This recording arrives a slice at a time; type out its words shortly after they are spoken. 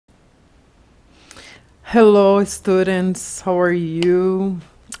Hello, students. How are you?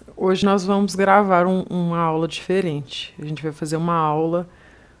 Hoje nós vamos gravar uma aula diferente. A gente vai fazer uma aula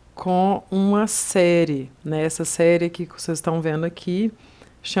com uma série, né? Essa série aqui que vocês estão vendo aqui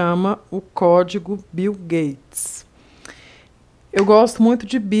chama o Código Bill Gates. Eu gosto muito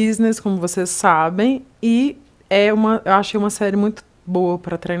de business, como vocês sabem, e eu achei uma série muito boa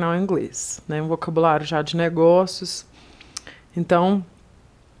para treinar o inglês, né? Um vocabulário já de negócios. Então,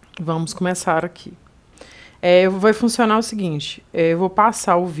 vamos começar aqui. Vai funcionar o seguinte, eu vou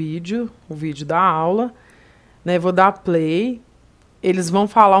passar o vídeo da aula, né, vou dar play, eles vão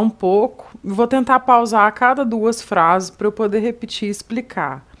falar um pouco, e vou tentar pausar a cada duas frases para eu poder repetir e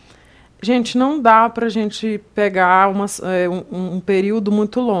explicar. Gente, não dá para a gente pegar um período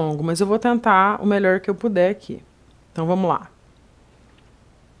muito longo, mas eu vou tentar o melhor que eu puder aqui. Então, vamos lá.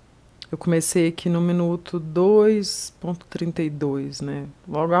 Eu comecei aqui no minuto 2.32, né?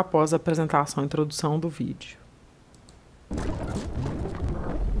 Logo após a apresentação, a introdução do vídeo.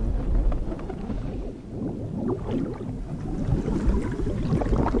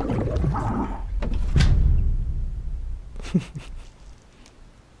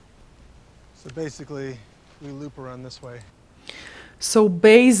 So basically, we loop around this way. So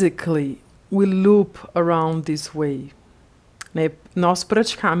basically, we loop around this way. Né? Nós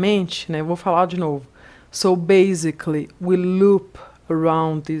praticamente, né, vou falar de novo. So basically, we loop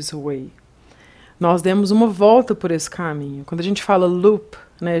around this way. Nós demos uma volta por esse caminho. Quando a gente fala loop,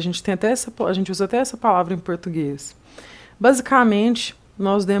 né, a gente usa até essa palavra em português. Basicamente,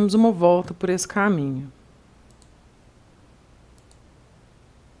 nós demos uma volta por esse caminho.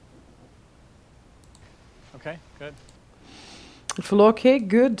 Okay, good. Ele falou, ok,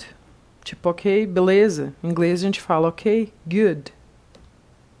 good. Tipo, ok, beleza. Em inglês a gente fala, ok, good.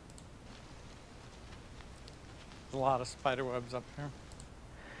 There's a lot of spider webs up here.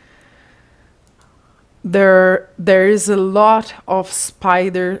 There is a lot of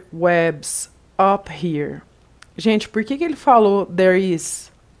spider webs up here. Gente, por que ele falou there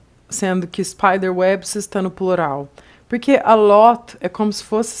is, sendo que spider webs está no plural? Porque a lot é como se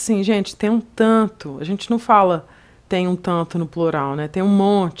fosse assim, gente, tem um tanto. A gente não fala tem um tanto no plural, né? Tem um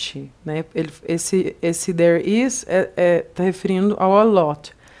monte, né? Esse there is tá referindo ao a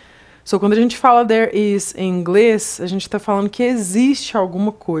lot. So, quando a gente fala there is em inglês, a gente está falando que existe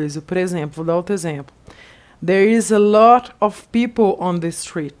alguma coisa. Por exemplo, vou dar outro exemplo. There is a lot of people on the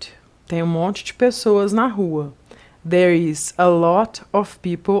street. Tem um monte de pessoas na rua. There is a lot of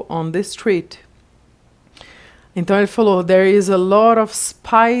people on the street. Então ele falou, there is a lot of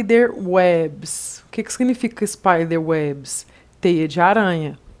spider webs. O que significa spider webs? Teia de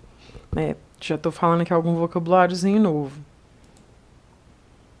aranha. Né? Já estou falando aqui algum vocabuláriozinho novo.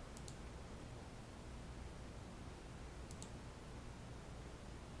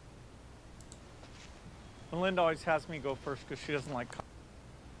 Linda always has me go first because she doesn't like.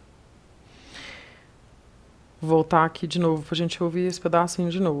 Vou voltar aqui de novo para a gente ouvir esse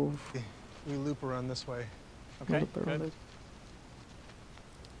pedacinho de novo. We loop around this way. Okay, good. There's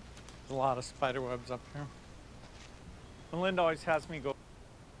a lot of spider webs up here. Linda always has me go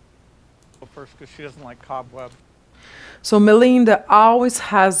first because she doesn't like cobwebs. So Melinda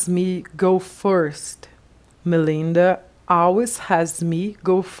always has me go first. Melinda always has me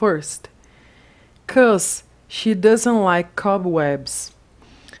go first. Because she doesn't like cobwebs.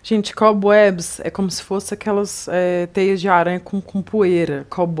 Gente, cobwebs é como se fosse aquelas teias de aranha com poeira.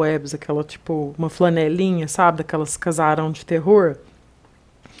 Cobwebs, aquela tipo, uma flanelinha, sabe? Daquelas casarão de terror.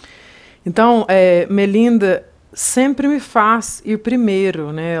 Então, Melinda sempre me faz ir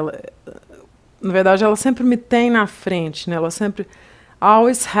primeiro, né? Na verdade, ela sempre me tem na frente, né? Ela sempre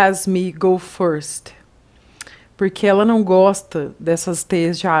always has me go first. Porque ela não gosta dessas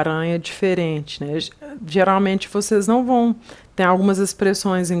teias de aranha diferentes, né? Geralmente vocês não vão... Tem algumas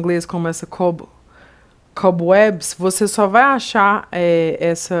expressões em inglês como essa cobwebs, você só vai achar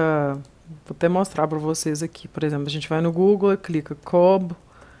essa... Vou até mostrar para vocês aqui. Por exemplo, a gente vai no Google e clica cobwebs.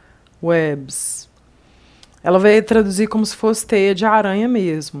 Ela vai traduzir como se fosse teia de aranha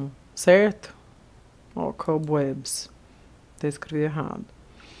mesmo, certo? Ó, cobwebs. Até escrevi errado.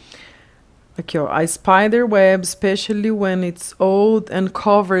 Aqui, ó. A spider web, especially when it's old and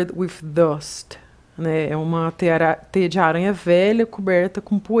covered with dust. Né? É uma teia de aranha velha coberta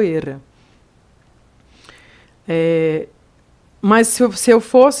com poeira. Mas se eu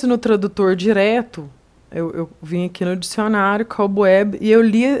fosse no tradutor direto, eu vim aqui no dicionário, cobweb, e eu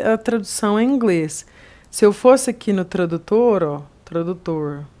li a tradução em inglês. Se eu fosse aqui no tradutor, ó,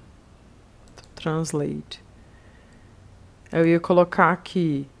 tradutor, translate, eu ia colocar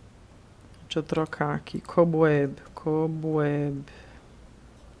aqui, deixa eu trocar aqui, cobweb,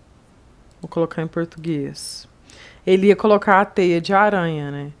 Vou colocar em português. Ele ia colocar a teia de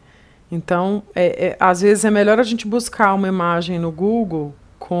aranha, né? Então, às vezes é melhor a gente buscar uma imagem no Google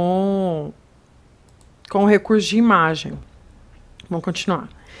com recurso de imagem. Vamos continuar.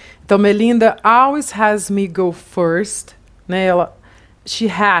 Então, Melinda always has me go first, né? She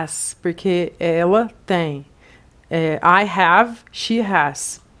has, porque ela tem. I have, she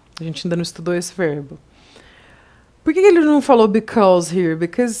has. A gente ainda não estudou esse verbo. Por que ele não falou because here?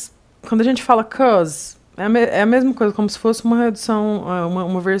 Because quando a gente fala cause, é a mesma coisa, como se fosse uma redução,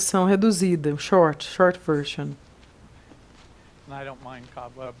 uma versão reduzida, short version. And I don't mind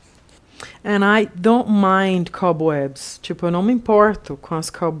cobwebs. And I don't mind cobwebs. Tipo, eu não me importo com as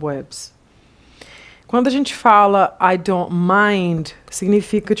cobwebs. Quando a gente fala I don't mind,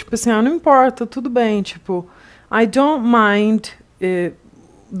 significa, tipo assim, não importa, tudo bem. Tipo, I don't mind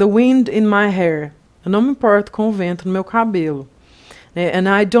the wind in my hair. Eu não me importo com o vento no meu cabelo.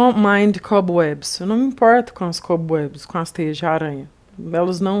 And I don't mind cobwebs. Eu não me importo com as cobwebs, com as teias de aranha.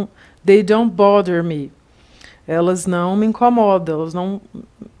 Elas não... They don't bother me. Elas não me incomodam, elas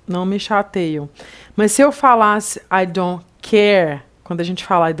não me chateiam. Mas se eu falasse I don't care, quando a gente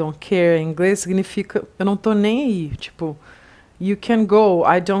fala I don't care em inglês, significa eu não tô nem aí. Tipo, you can go,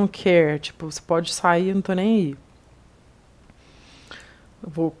 I don't care. Tipo, você pode sair, eu não tô nem aí.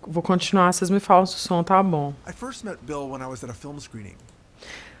 Eu vou continuar, vocês me falam se o som tá bom. I first met Bill when I was at a film screening.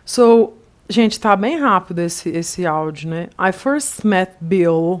 So, gente, tá bem rápido esse áudio, né? I first met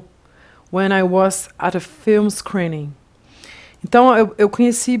Bill when I was at a film screening. Então, eu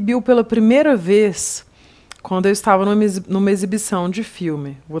conheci Bill pela primeira vez quando eu estava numa exibição de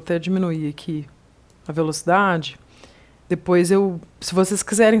filme. Vou até diminuir aqui a velocidade. Depois se vocês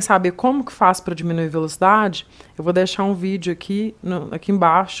quiserem saber como que faz para diminuir a velocidade, eu vou deixar um vídeo aqui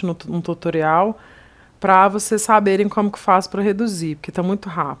embaixo, no tutorial, para vocês saberem como que faz para reduzir, porque está muito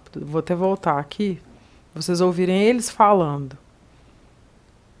rápido. Vou até voltar aqui, pra vocês ouvirem eles falando.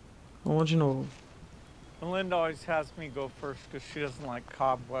 Vamos de novo. Melinda always has me go first because she doesn't like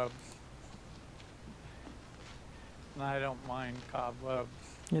cobwebs. And I don't mind cobwebs.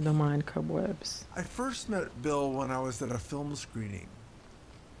 I don't mind cobwebs. I first met Bill when I was at a film screening.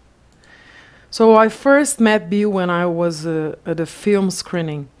 So I first met Bill when I was at a film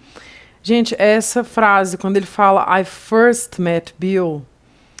screening. Gente, essa frase, quando ele fala I first met Bill,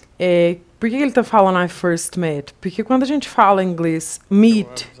 por que ele está falando I first met? Porque quando a gente fala em inglês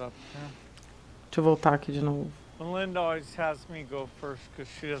meet... Deixa eu voltar aqui de novo. Melinda always has me go first because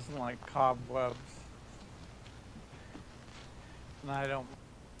she doesn't like cobwebs. And I don't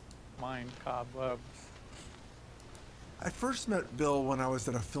mind cobwebs. I first met Bill when I was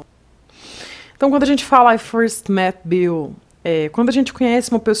at a film. Então, quando a gente fala I first met Bill, quando a gente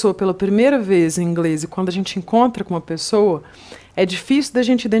conhece uma pessoa pela primeira vez em inglês e quando a gente encontra com uma pessoa, é difícil da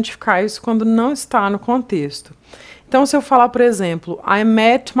gente identificar isso quando não está no contexto. Então, se eu falar, por exemplo, I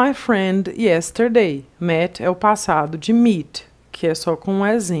met my friend yesterday. Met é o passado de meet, que é só com um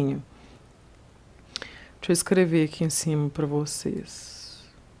ezinho. Deixa eu escrever aqui em cima para vocês.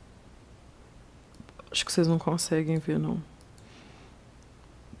 Acho que vocês não conseguem ver, não.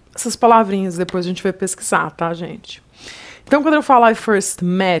 Essas palavrinhas depois a gente vai pesquisar, tá, gente? Então, quando eu falo I first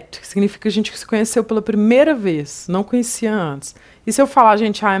met, significa que a gente se conheceu pela primeira vez, não conhecia antes. E se eu falar,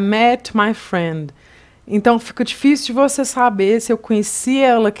 gente, I met my friend, então fica difícil de você saber se eu conheci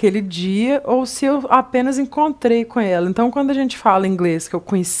ela aquele dia ou se eu apenas encontrei com ela. Então, quando a gente fala em inglês que eu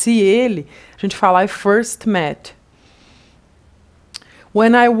conheci ele, a gente fala I first met.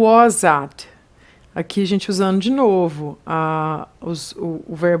 When I was at. Aqui a gente usando de novo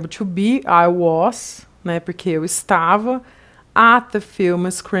o verbo to be, I was, né, porque eu estava at the film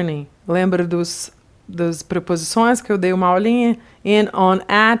screening. Lembra das preposições que eu dei uma aulinha? In, on,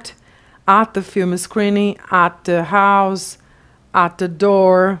 at the film screening, at the house, at the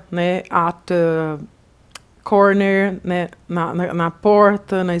door, né, at the corner, né, na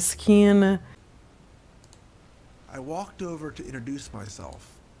porta, na esquina. I walked over to introduce myself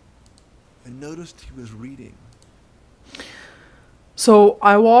and noticed he was reading. So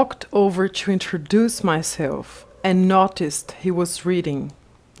I walked over to introduce myself and noticed he was reading.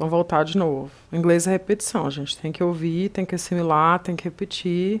 Vamos voltar de novo. O inglês é repetição, gente. Tem que ouvir, tem que assimilar, tem que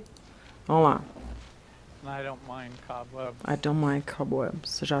repetir. Vamos lá. I don't mind cobwebs. I don't mind cobwebs.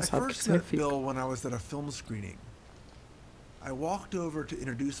 Você já sabe o que significa. I first met Bill when I was at a film screening. I walked over to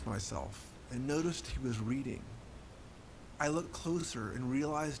introduce myself and noticed he was reading. I looked closer and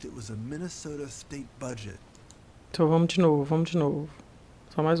realized it was a Minnesota state budget. Então vamos de novo.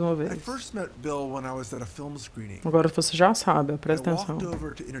 Só mais uma vez. I first met Bill when I was at a film screening. Agora você já sabe, presta I atenção. walked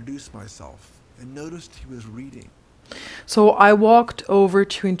over to introduce myself and noticed he was reading. So I walked over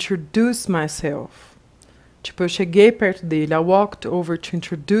to introduce myself. Tipo, eu cheguei perto dele. I walked over to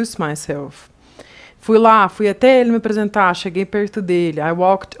introduce myself. Fui lá, fui até ele me apresentar, cheguei perto dele. I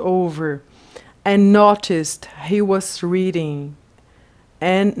walked over and noticed he was reading.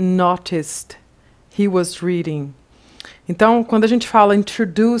 And noticed he was reading. Então, quando a gente fala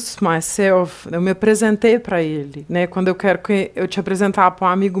introduce myself, eu me apresentei para ele, né? Quando eu quero que eu te apresentar para um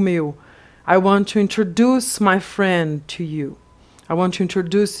amigo meu, I want to introduce my friend to you. I want to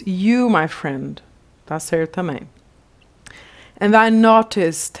introduce you, my friend. Tá certo também. And I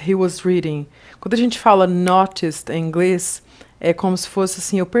noticed he was reading. Quando a gente fala noticed em inglês, é como se fosse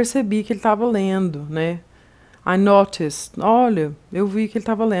assim, eu percebi que ele estava lendo, né? I noticed. Olha, eu vi que ele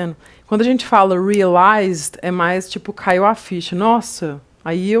estava lendo. Quando a gente fala realized, é mais tipo, caiu a ficha. Nossa,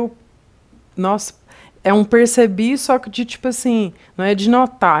 aí eu... Nossa, é um percebi, só que de tipo assim, não é de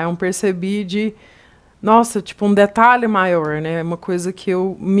notar, é um percebi de... Nossa, tipo um detalhe maior, né? Uma coisa que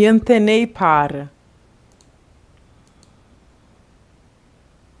eu me antenei para.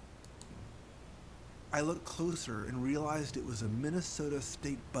 I looked closer and realized it was a Minnesota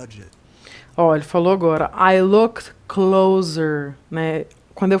state budget. Ó, ele falou agora, I looked closer, né?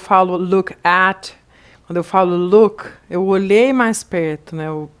 Quando eu falo look at, quando eu falo look, eu olhei mais perto, né?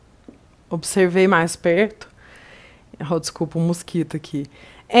 Eu observei mais perto. Oh, desculpa, um mosquito aqui.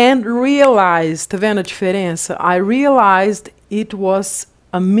 And realized, tá vendo a diferença? I realized it was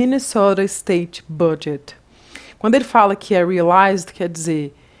a Minnesota state budget. Quando ele fala que é realized, quer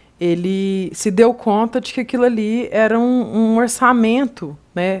dizer, ele se deu conta de que aquilo ali era um orçamento,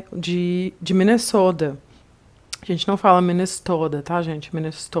 né, de Minnesota. A gente não fala Minnesota, tá, gente?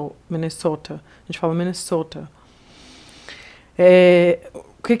 Minnesota. A gente fala Minnesota.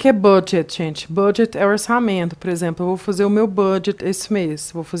 O que é budget, gente? Budget é orçamento. Por exemplo, eu vou fazer o meu budget esse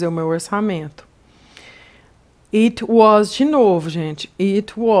mês. Vou fazer o meu orçamento. It was, de novo, gente.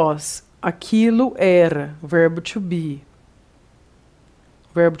 It was. Aquilo era. Verbo to be.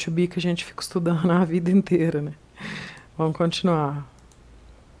 Verbo to be que a gente fica estudando a vida inteira, né? Vamos continuar.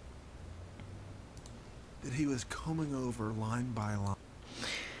 That he was combing over line by line.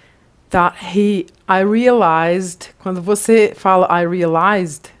 I realized, quando você fala I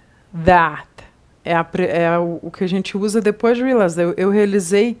realized, that é o que a gente usa depois de realize. Eu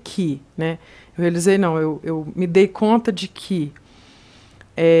realizei que, né? Eu realizei não, eu me dei conta de que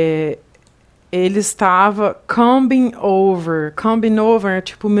ele estava combing over é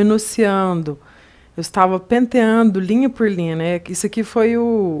tipo minuciando. Eu estava penteando linha por linha, né? Isso aqui foi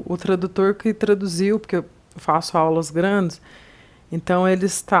o tradutor que traduziu, porque eu faço aulas grandes. Então, ele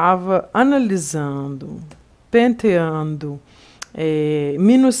estava analisando, penteando,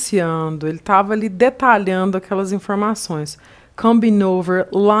 minuciando. Ele estava ali detalhando aquelas informações. Combing over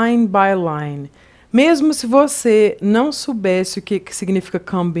line by line. Mesmo se você não soubesse o que significa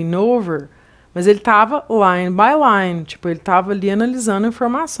combing over, mas ele estava line by line. Tipo, ele estava ali analisando a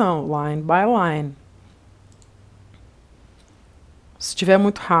informação. Line by line. Se estiver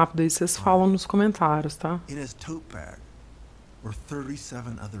muito rápido, aí vocês falam nos comentários, tá? In his tote bag were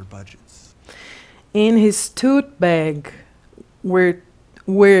 37 other budgets. In his tote bag were,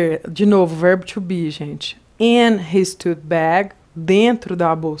 de novo, verbo to be, gente. In his tote bag, dentro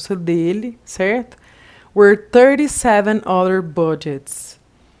da bolsa dele, certo? Were 37 other budgets.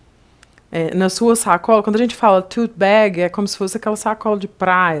 Na sua sacola, quando a gente fala tote bag, é como se fosse aquela sacola de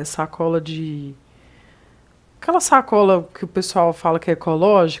praia, sacola de... Aquela sacola que o pessoal fala que é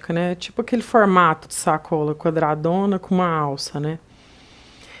ecológica, né? Tipo aquele formato de sacola quadradona com uma alça, né?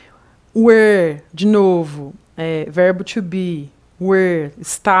 Were, de novo, verbo to be. Were,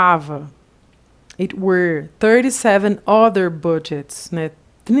 estava. It were 37 other budgets, né?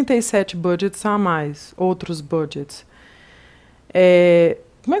 37 budgets a mais, outros budgets.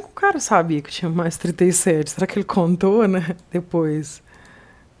 Como é que o cara sabia que tinha mais 37? Será que ele contou, né? Depois.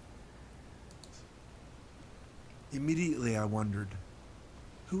 Immediately I wondered,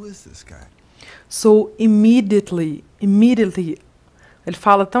 who is this guy? So, immediately, ele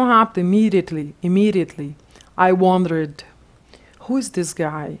fala tão rápido, immediately, I wondered, who is this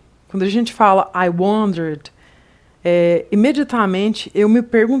guy? Quando a gente fala I wondered, imediatamente eu me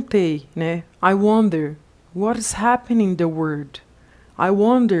perguntei, né? I wonder, what is happening in the world? I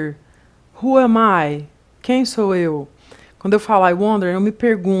wonder, who am I? Quem sou eu? Quando eu falo I wonder, eu me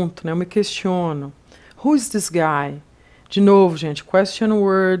pergunto, né? Eu me questiono. Who is this guy? De novo, gente, question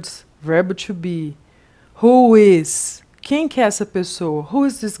words, verbo to be. Who is? Quem que é essa pessoa? Who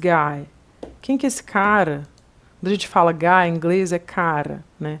is this guy? Quem que é esse cara? Quando a gente fala guy em inglês é cara,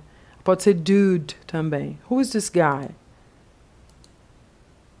 né? Pode ser dude também. Who is this guy?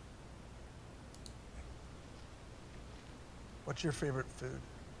 What's your favorite food?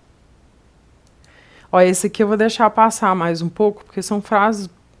 Ó, esse aqui eu vou deixar passar mais um pouco, porque são frases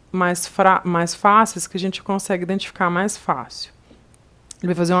mais fáceis que a gente consegue identificar mais fácil.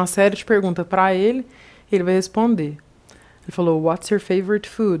 Ele vai fazer uma série de perguntas para ele e ele vai responder. Ele falou, what's your favorite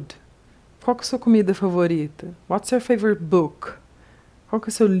food? Qual que é a sua comida favorita? What's your favorite book? Qual que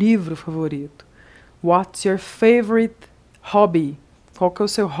é o seu livro favorito? What's your favorite hobby? Qual que é o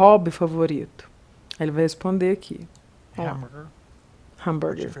seu hobby favorito? Aí ele vai responder aqui. Ó, Hamburger. What's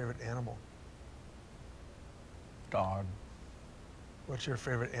hambúrguer. your favorite animal? Dog. What's your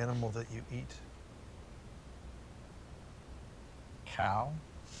favorite animal that you eat? Cow.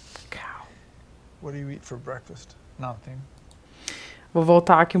 Cow. What do you eat for breakfast? Nothing. Vou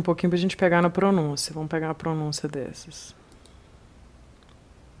voltar aqui um pouquinho pra gente pegar na pronúncia. Vamos pegar a pronúncia dessas.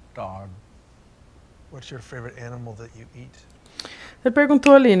 Dog. What's your favorite animal that you eat? Ele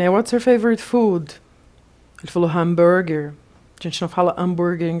perguntou ali, né? What's your favorite food? Ele falou hambúrguer. A gente não fala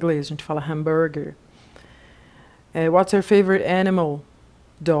hambúrguer em inglês, a gente fala hambúrguer. What's your favorite animal?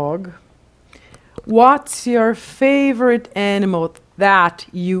 Dog. What's your favorite animal that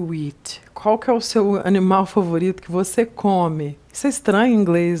you eat? Qual que é o seu animal favorito que você come? Isso é estranho em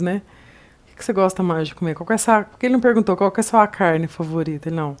inglês, né? O que você gosta mais de comer? Porque ele não perguntou qual que é a sua carne favorita.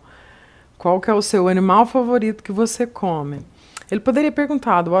 Ele não. Qual que é o seu animal favorito que você come? Ele poderia ter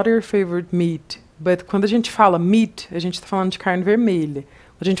perguntado, what are your favorite meat? But quando a gente fala meat, a gente está falando de carne vermelha.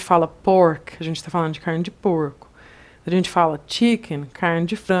 Quando a gente fala pork, a gente está falando de carne de porco. Quando a gente fala chicken, carne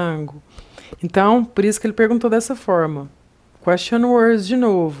de frango. Então, por isso que ele perguntou dessa forma. Question words de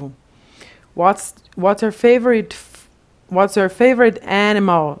novo. What's your favorite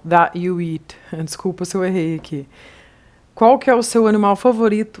animal that you eat? Desculpa se eu errei aqui. Qual que é o seu animal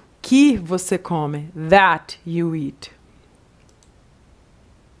favorito que você come? That you eat.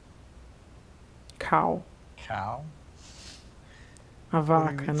 Cow. Cow. A What do you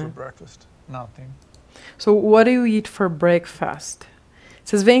vaca, eat for né? breakfast? Nothing. So, what do you eat for breakfast?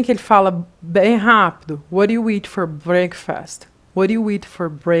 Vocês veem que ele fala bem rápido. What do you eat for breakfast? What do you eat for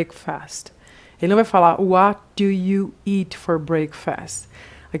breakfast? Ele não vai falar what do you eat for breakfast?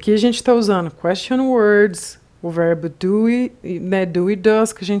 Aqui a gente está usando question words, o verbo do e, né, do e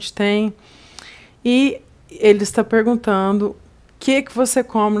does que a gente tem. E ele está perguntando o que você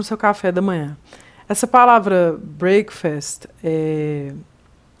come no seu café da manhã. Essa palavra breakfast,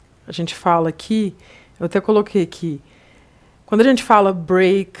 a gente fala aqui, eu até coloquei aqui, quando a gente fala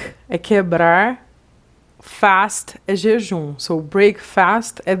break, é quebrar, fast é jejum. So,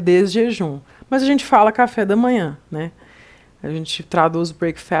 breakfast é desjejum. Mas a gente fala café da manhã, né? A gente traduz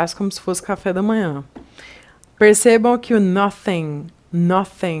breakfast como se fosse café da manhã. Percebam que o nothing,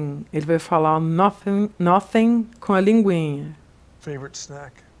 ele vai falar nothing com a linguinha. Favorite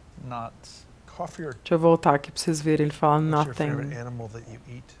snack? Nuts. Coffee or Deixa eu voltar aqui para vocês verem ele falar what's your favorite nothing. animal that you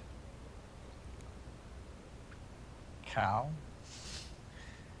eat? Cow.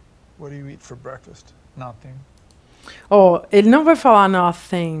 What do you eat for breakfast? Nothing. Ó, ele não vai falar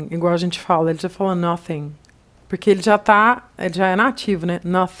nothing, igual a gente fala, ele já fala nothing. Porque ele já é nativo, né?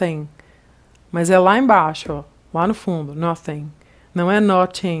 Nothing. Mas é lá embaixo, ó. Lá no fundo, nothing. Não é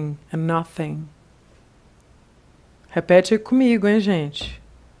nothing, é nothing. Repete aí comigo, hein, gente?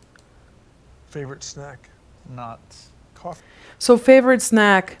 Favorite snack? Nuts. Coffee. So, favorite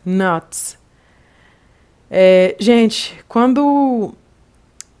snack, nuts. Gente, quando...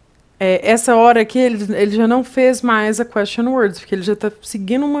 essa hora aqui, ele já não fez mais a question words, porque ele já está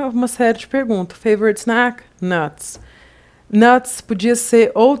seguindo uma série de perguntas. Favorite snack? Nuts. Nuts podia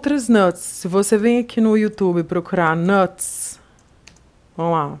ser outras nuts. Se você vem aqui no YouTube procurar nuts,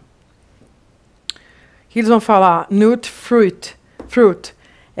 vamos lá. O que eles vão falar? Nut fruit.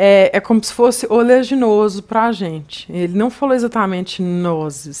 É como se fosse oleaginoso para a gente. Ele não falou exatamente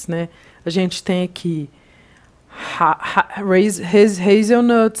nozes, né? A gente tem aqui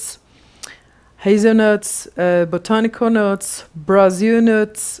hazelnuts, botanical nuts, Brazil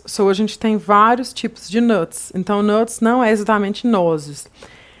nuts. So, a gente tem vários tipos de nuts. Então, nuts não é exatamente nozes.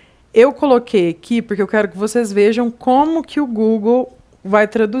 Eu coloquei aqui porque eu quero que vocês vejam como que o Google vai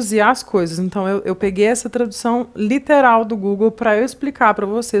traduzir as coisas. Então, eu peguei essa tradução literal do Google para eu explicar para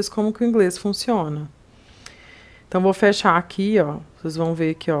vocês como que o inglês funciona. Então, vou fechar aqui, ó. Vocês vão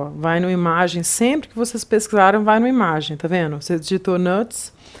ver aqui, ó. Vai no imagem. Sempre que vocês pesquisaram, vai no imagem, tá vendo? Você digitou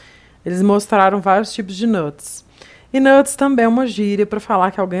nuts. Eles mostraram vários tipos de nuts. E nuts também é uma gíria para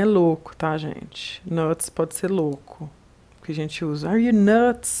falar que alguém é louco, tá, gente? Nuts pode ser louco. Que a gente usa. Are you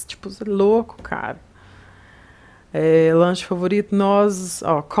nuts? Tipo, você é louco, cara. Lanche favorito, nozes.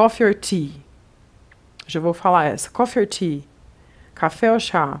 Ó, coffee or tea. Já vou falar essa. Coffee or tea. Café ou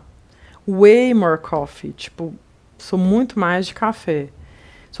chá. Way more coffee. Tipo, Sou muito mais de café.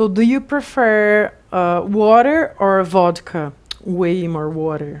 So, do you prefer water or vodka? Way more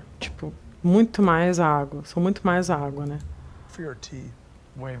water. Tipo, muito mais água. Sou muito mais água, né? Fear or tea?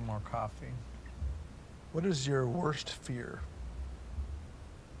 Way more coffee. What is your worst fear?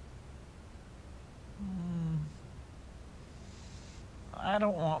 I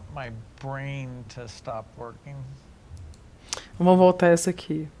don't want my brain to stop working. Vamos voltar essa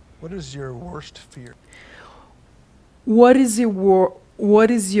aqui. What is your worst fear? What is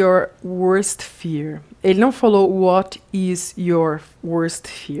your worst fear? Ele não falou what is your worst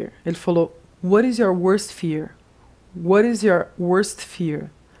fear. Ele falou what is your worst fear? What is your worst fear?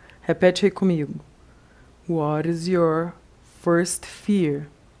 Repete aí comigo. What is your worst fear?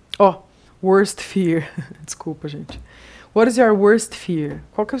 Worst fear. Desculpa, gente. What is your worst fear?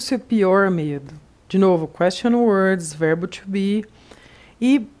 Qual que é o seu pior medo? De novo, question words, verbo to be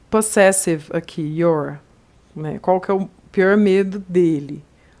e possessive aqui, your. Né? Qual que é o pior medo dele?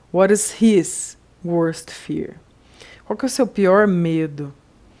 What is his worst fear? Qual que é o seu pior medo?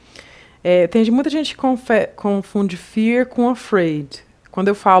 Tem muita gente que confunde fear com afraid. Quando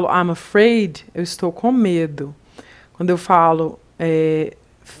eu falo I'm afraid, eu estou com medo. Quando eu falo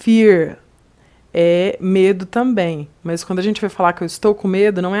fear, é medo também. Mas quando a gente vai falar que eu estou com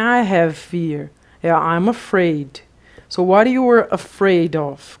medo, não é I have fear, é I'm afraid. So what are you afraid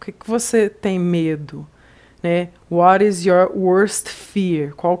of? O que você tem medo? Né? What is your worst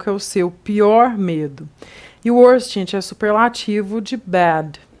fear? Qual que é o seu pior medo? E worst, gente, é superlativo de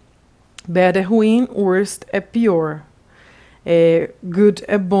bad. Bad é ruim, worst é pior. Good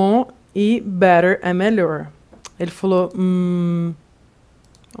é bom e better é melhor. Ele falou,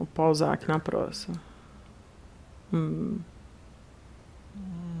 vou pausar aqui na próxima.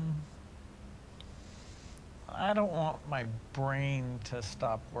 I don't want my brain to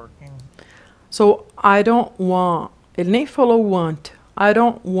stop working. So, I don't want. Ele nem falou want. I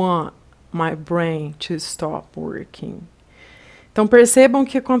don't want my brain to stop working. Então, percebam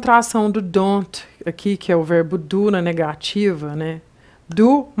que a contração do don't aqui, que é o verbo do na negativa, né?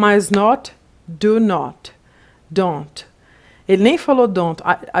 Do mais not, do not. Don't. Ele nem falou don't.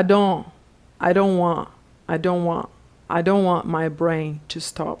 I don't want my brain to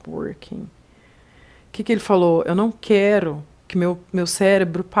stop working. O que ele falou? Eu não quero que meu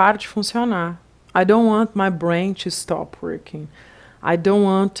cérebro pare de funcionar. I don't want my brain to stop working. I don't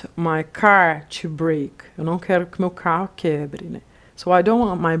want my car to break. Eu não quero que meu carro quebre, né? So I don't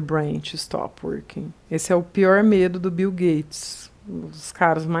want my brain to stop working. Esse é o pior medo do Bill Gates, um dos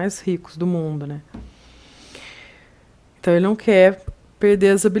caras mais ricos do mundo, né? Então ele não quer perder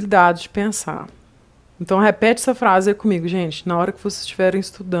as habilidades de pensar. Então repete essa frase aí comigo, gente. Na hora que vocês estiverem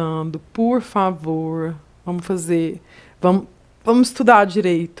estudando, por favor, vamos estudar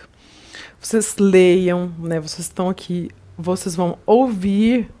direito. Vocês leiam, né? Vocês estão aqui, vocês vão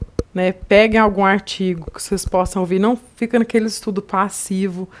ouvir, né? Peguem algum artigo que vocês possam ouvir. Não fica naquele estudo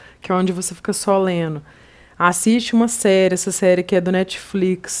passivo, que é onde você fica só lendo. Assiste uma série, essa série que é do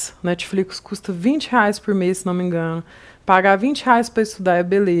Netflix. O Netflix custa R$20 por mês, se não me engano. Pagar R$20 para estudar é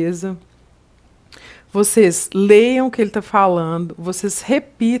beleza. Vocês leiam o que ele está falando, vocês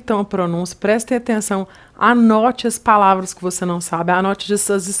repitam a pronúncia, prestem atenção, anote as palavras que você não sabe, anote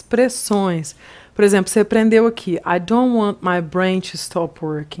essas expressões. Por exemplo, você aprendeu aqui, I don't want my brain to stop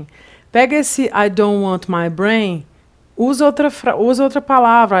working. Pega esse I don't want my brain, usa outra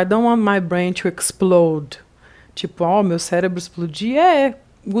palavra, I don't want my brain to explode. Tipo, meu cérebro explodir,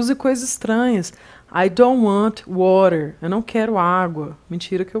 use coisas estranhas. I don't want water, eu não quero água,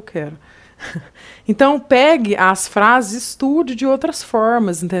 mentira que eu quero. Então, pegue as frases e estude de outras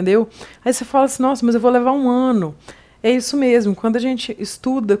formas, entendeu? Aí você fala assim, nossa, mas eu vou levar um ano. É isso mesmo, quando a gente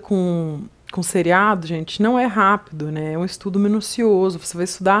estuda com seriado, gente, não é rápido, né? É um estudo minucioso, você vai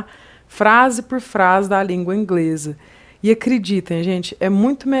estudar frase por frase da língua inglesa. E acreditem, gente, é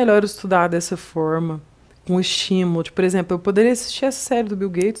muito melhor estudar dessa forma, com estímulo. Por exemplo, eu poderia assistir essa série do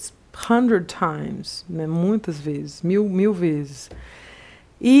Bill Gates 100 times, né? Muitas vezes, mil vezes.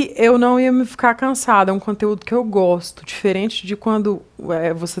 E eu não ia me ficar cansada, é um conteúdo que eu gosto, diferente de quando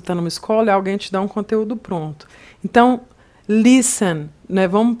você está numa escola e alguém te dá um conteúdo pronto. Então, listen, né?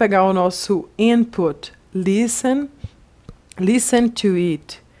 Vamos pegar o nosso input, listen to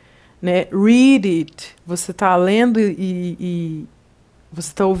it, né? Read it, você está lendo e você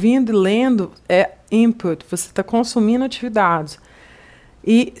está ouvindo e lendo, é input, você está consumindo atividades.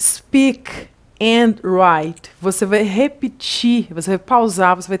 E speak and write, você vai repetir, você vai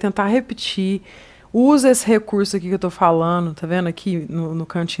pausar, você vai tentar repetir. Usa esse recurso aqui que eu estou falando, tá vendo aqui no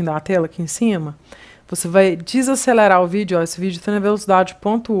cantinho da tela, aqui em cima? Você vai desacelerar o vídeo, esse vídeo está na velocidade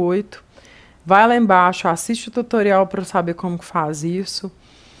 0.8. vai lá embaixo, assiste o tutorial para saber como que faz isso.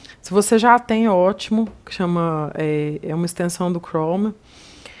 Se você já tem, ótimo, que chama, é uma extensão do Chrome.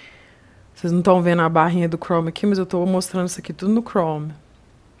 Vocês não estão vendo a barrinha do Chrome aqui, mas eu estou mostrando isso aqui tudo no Chrome.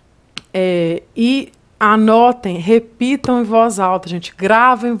 E anotem, repitam em voz alta, gente.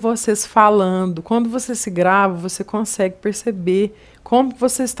 Gravem vocês falando. Quando você se grava, você consegue perceber como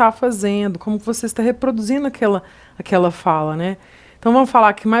você está fazendo, como você está reproduzindo aquela fala, né? Então vamos falar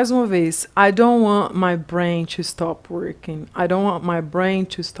aqui mais uma vez. I don't want my brain to stop working. I don't want my brain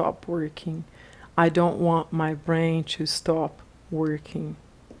to stop working. I don't want my brain to stop working.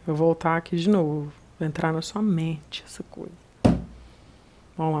 Eu vou voltar aqui de novo. Vai entrar na sua mente essa coisa.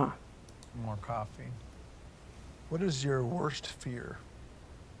 Vamos lá. More coffee. What is your worst fear?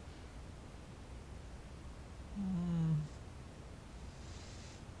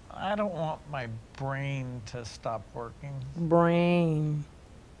 I don't want my brain to stop working. Brain.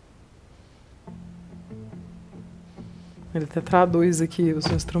 Ele até traduz aqui os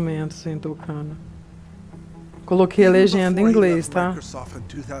instrumentos sem tocando. Coloquei a legenda em inglês, tá?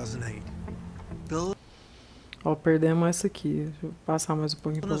 Ó, perdemos essa aqui. Deixa eu passar mais um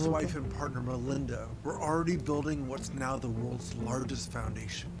pouquinho para voltar. Wife and partner Melinda were already building what's now the world's largest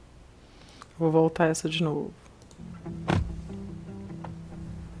foundation. Vou voltar essa de novo.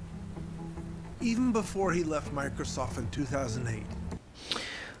 Even before he left Microsoft in 2008.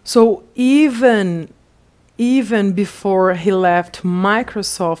 So even before he left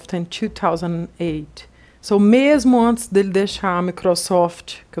Microsoft in 2008. So mesmo antes dele deixar a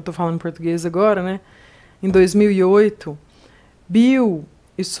Microsoft, que eu tô falando em português agora, né? Em 2008, Bill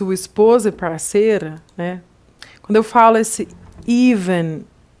e sua esposa e parceira, né? Quando eu falo esse even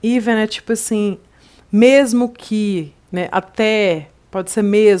é tipo assim, mesmo que, né? Até, pode ser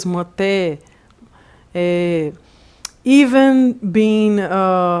mesmo, até. Even being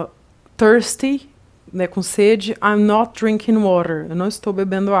thirsty, né, com sede, I'm not drinking water. Eu não estou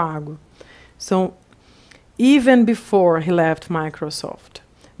bebendo água. So, even before he left Microsoft,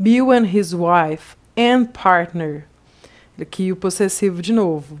 Bill and his wife and partner. Aqui o possessivo de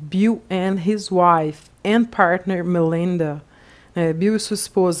novo. Bill and his wife and partner Melinda. Bill e sua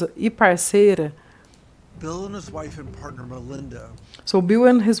esposa e parceira. Bill and his wife and partner Melinda. So Bill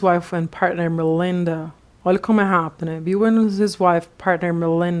and his wife and partner Melinda. Olha como é rápido, né? Bill and his wife, partner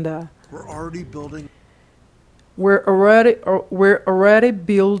Melinda. We're already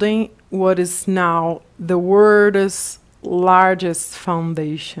building what is now the world's largest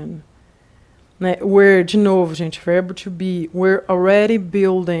foundation. Né? We're, de novo, gente, verbo to be. We're already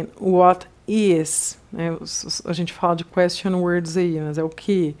building what is. Né? A gente fala de question words aí, mas é o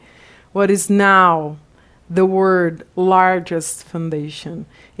que? What is now the word largest foundation.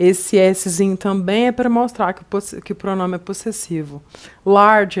 Esse Szinho também é para mostrar que o pronome é possessivo.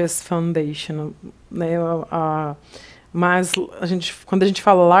 Largest foundation. Né? Mas quando a gente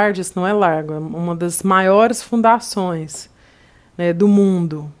fala largest, não é largo, é uma das maiores fundações, né, do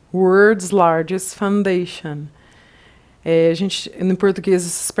mundo. World's largest foundation. No português,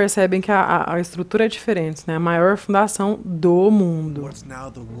 vocês percebem que a estrutura é diferente, né? A maior fundação do mundo. What's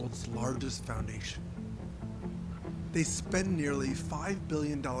now the world's largest foundation. They spend nearly $5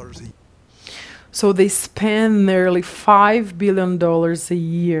 billion a year. So they spend nearly $5 billion a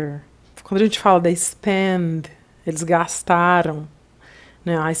year. Quando a gente fala they spend, eles gastaram.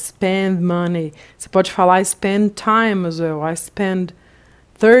 Né? I spend money. Você pode falar I spend time as well. I spend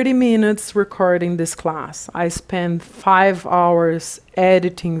 30 minutes recording this class. I spend 5 hours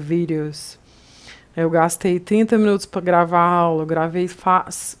editing videos. Eu gastei 30 minutos para gravar a aula.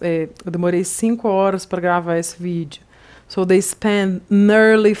 Eu demorei 5 horas para gravar esse vídeo. So they spend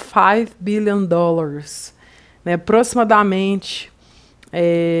nearly $5 billion. Né? Aproximadamente,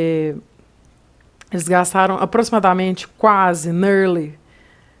 eles gastaram aproximadamente, quase, nearly.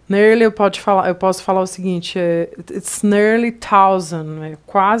 Nearly eu posso falar o seguinte, it's nearly 1,000, né?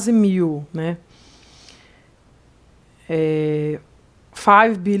 Quase 1.000, né?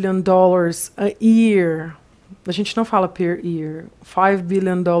 $5 billion a year. A gente não fala per year. $5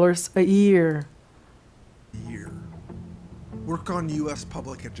 billion a year. Work on U.S.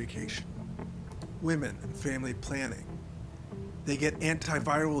 public education. Women and family planning. They get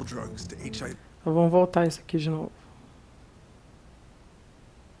antiviral drugs to HIV. Vamos voltar isso aqui de novo.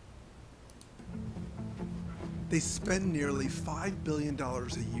 They spend nearly $5 billion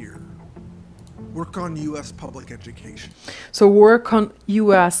a year. Work on U.S. public education. So work on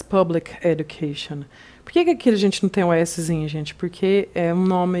U.S. public education. Por que aqui a gente não tem o Szinho, gente? Porque é um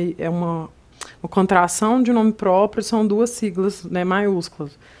nome, é uma contração de um nome próprio, são duas siglas, né,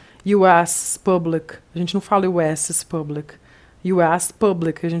 maiúsculas. U.S. public. A gente não fala U.S. public. US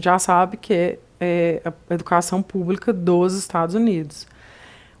Public, a gente já sabe que é a educação pública dos Estados Unidos.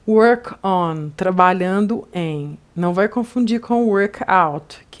 Work on, trabalhando em. Não vai confundir com work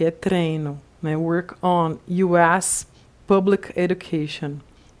out, que é treino, né? Work on, US Public Education.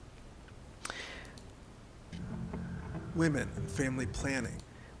 Women and family planning.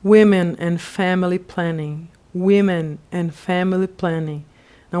 Women and family planning. Women and family planning.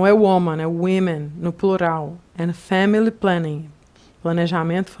 Não é woman, é women, no plural. And family planning.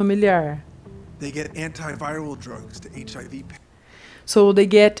 Planejamento familiar. They get antiviral drugs to HIV. So they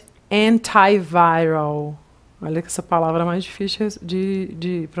get antiviral. Olha que essa palavra é mais difícil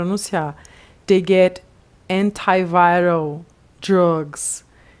de pronunciar. They get antiviral drugs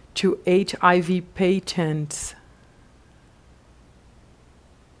to HIV patients.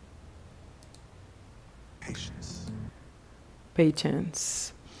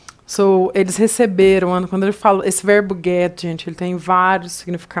 Patients. So, eles receberam, quando ele fala, esse verbo get, gente, ele tem vários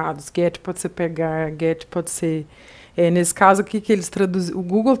significados. Get pode ser pegar, get pode ser... nesse caso aqui que eles traduziram, o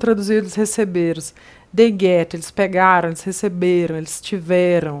Google traduziu, eles receberam. They get, eles pegaram, eles receberam, eles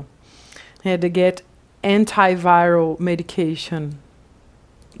tiveram. They get antiviral medication.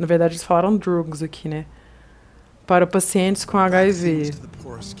 Na verdade, eles falaram drugs aqui, né? Para pacientes com HIV.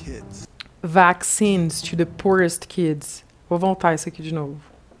 Vaccines to the poorest kids. Vou voltar isso aqui de novo.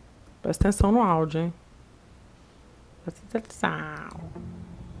 Presta atenção no áudio, hein? Presta atenção.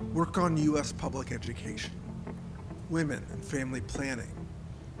 Work on U.S. public education. Women and family planning.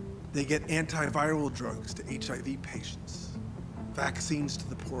 They get antiviral drugs to HIV patients. Vaccines to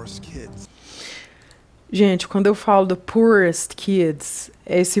the poorest kids. Gente, quando eu falo do poorest kids,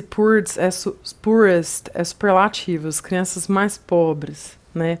 esse poorest é superlativo, as crianças mais pobres,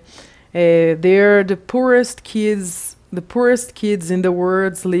 né? They're the poorest kids. The poorest kids in the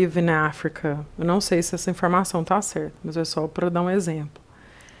world live in Africa. Eu não sei se essa informação está certa, mas é só para dar um exemplo.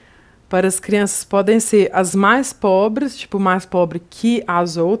 Para as crianças podem ser as mais pobres, tipo mais pobre que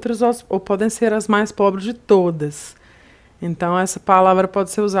as outras, ou podem ser as mais pobres de todas. Então essa palavra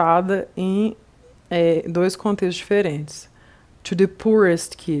pode ser usada em dois contextos diferentes. To the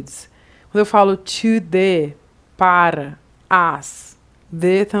poorest kids. Quando eu falo to the, para, as.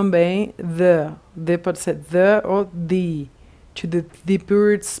 The também, the. The pode ser the ou the. To the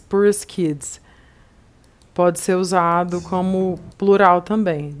poorest kids. Pode ser usado como plural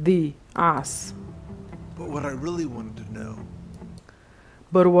também. The, as. But what I really wanted to know.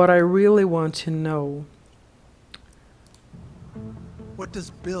 But what I really want to know. What does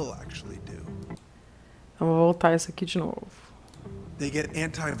Bill actually do? Eu vou voltar isso aqui de novo. They get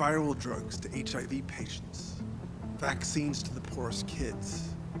antiviral drugs to HIV patients. Vaccines to the poorest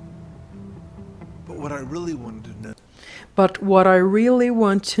kids. But what I really wanted to know. But what I really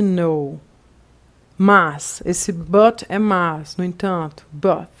want to know. Mas, esse but é mas, no entanto,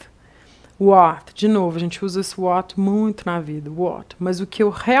 but. What, de novo, a gente usa esse what muito na vida, what. Mas o que eu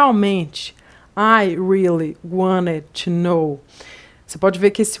realmente, I really wanted to know. Você pode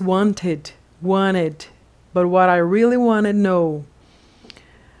ver que esse wanted, but what I really wanted to know.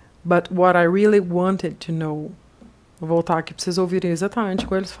 But what I really wanted to know. Vou voltar aqui para vocês ouvirem exatamente o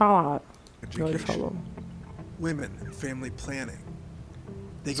que eles falaram. Igual ele falou. Women and family planning.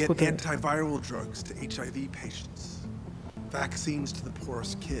 They get antiviral drugs to HIV patients. Vaccines to the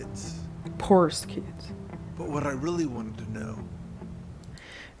poorest kids. Poorest kids. But what I really wanted to know.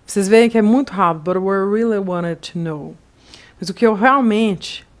 Vocês veem que é muito rápido. But what I really wanted to know. Mas o que eu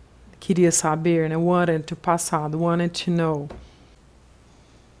realmente queria saber, né? Wanted to passado. Wanted to know.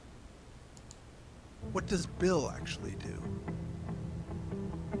 What does Bill actually do?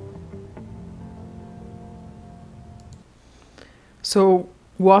 So,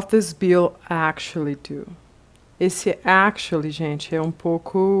 what does Bill actually do? Esse actually, gente, é um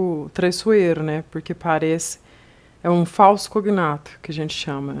pouco traiçoeiro, né? Porque parece... É um falso cognato, que a gente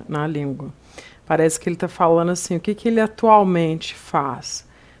chama na língua. Parece que ele está falando assim, o que ele atualmente faz.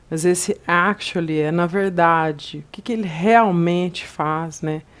 Mas esse actually é, na verdade, o que ele realmente faz,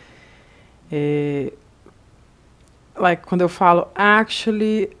 né? Like, quando eu falo,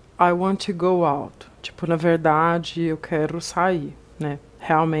 actually, I want to go out. Tipo, na verdade, eu quero sair, né?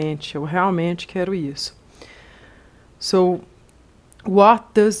 Realmente, eu realmente quero isso. So, what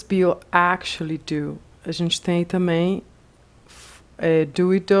does Bill actually do? A gente tem também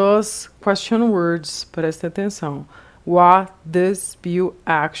do e does question words. Presta atenção. What does Bill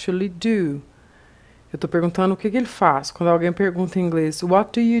actually do? Eu estou perguntando o que ele faz. Quando alguém pergunta em inglês,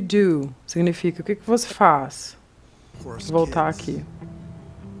 what do you do? Significa, o que você faz? Vou voltar aqui.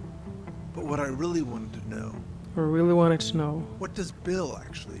 But what I really wanted to know. I really wanted to know. What does Bill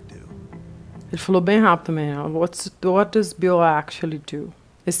actually do? Ele falou bem rápido também. Ó. What does Bill actually do?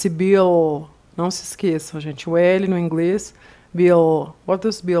 Esse Bill, não se esqueçam, gente. O L no inglês, Bill. What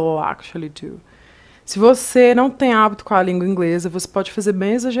does Bill actually do? Se você não tem hábito com a língua inglesa, você pode fazer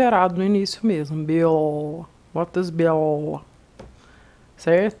bem exagerado no início mesmo. Bill. What does Bill?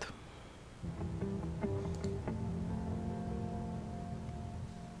 Certo?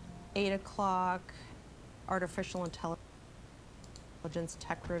 Eight o'clock, artificial intelligence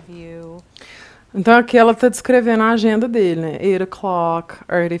tech review. Então aqui ela está descrevendo a agenda dele, né? 8 o'clock,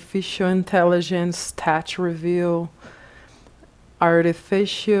 artificial intelligence tech review.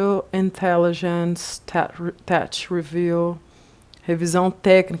 Artificial Intelligence Tech Review, revisão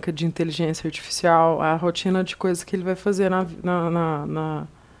técnica de inteligência artificial, a rotina de coisas que ele vai fazer no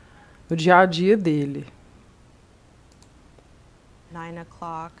dia a dia dele. 9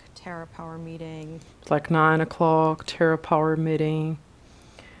 o'clock, Terra Power meeting. It's like 9 o'clock, Terra Power meeting.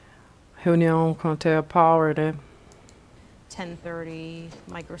 Reunião com a Terra Power, né? 10:30,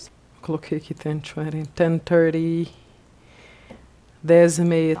 Microsoft. Coloquei aqui 10:20, 10:30.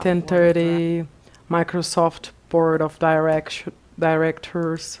 10:30, 10:30, Microsoft Board of Directors.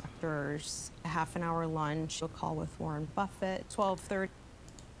 A half an hour lunch, a call with Warren Buffett.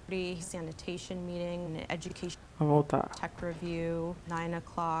 12:30, sanitation meeting, education Vou voltar. tech review. 9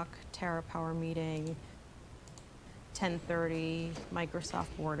 o'clock, Terra Power meeting. 10:30, Microsoft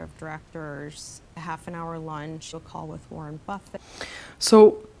Board of Directors. A half an hour lunch, a call with Warren Buffett.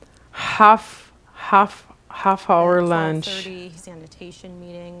 So, half hour lunch. 12:30, sanitation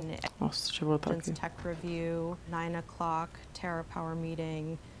meeting. Nossa, deixa eu voltar aqui. Tech review. 9 o'clock, Terra Power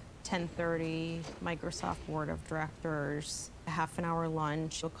meeting. 10:30, Microsoft Board of Directors. A half an hour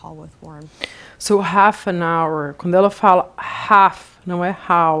lunch, a call with Warren. So, half an hour. Quando ela fala half, não é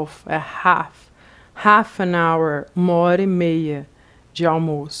half, é half. Half an hour, 1h30 de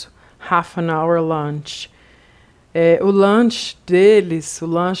almoço. Half an hour lunch. O lanche deles, o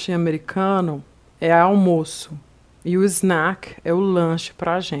lanche americano, é almoço. E o snack é o lanche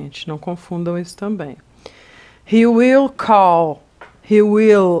pra gente. Não confundam isso também. He will call.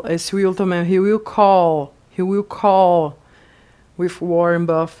 Esse will também. He will call with Warren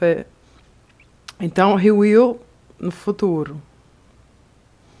Buffett. Então, he will no futuro.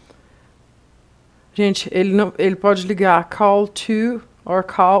 Gente, ele pode ligar call to or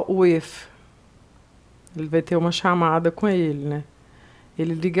call with. Ele vai ter uma chamada com ele, né?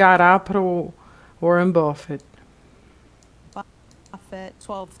 Ele ligará para o Warren Buffett.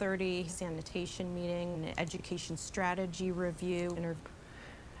 12:30, sanitation meeting, education strategy review.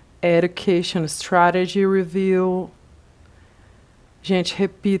 Education strategy review. Gente,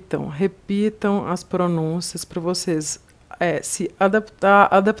 repitam as pronúncias para vocês se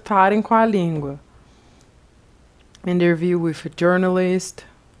adaptarem com a língua. Interview with a journalist.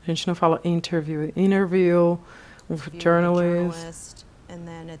 A gente não fala interview with a journalist. And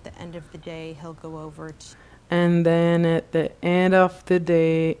then at the end of the day, he'll go over to. And then at the end of the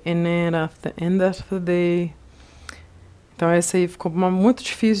day, Então essa aí ficou muito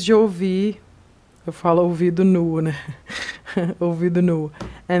difícil de ouvir. Eu falo ouvido nu, né? Ouvido nu.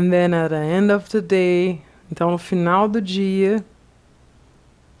 And then at the end of the day. Então no final do dia,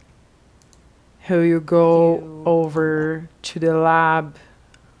 he will go over to the lab,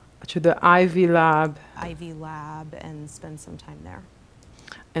 to the IV lab. And spend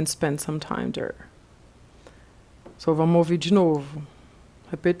some time there. So vamos ouvir de novo.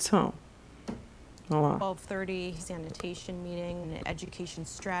 Repetição. Vamos lá. 12:30, sanitation meeting, education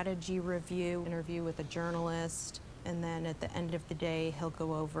strategy review, interview with a journalist, and then at the end of the day, he'll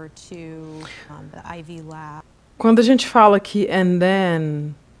go over to the IV lab. Quando a gente fala aqui and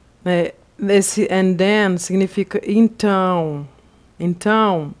then, né, esse and then significa então.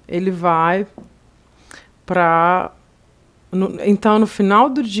 Então, ele vai para... Então, no final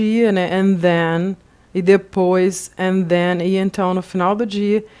do dia, né, and then, e depois, and then, e então, no final do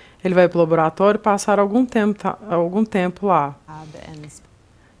dia, ele vai para o laboratório passar algum tempo lá.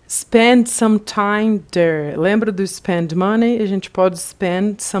 Spend some time there. Lembra do spend money? A gente pode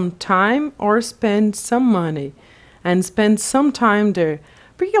spend some time or spend some money. And spend some time there.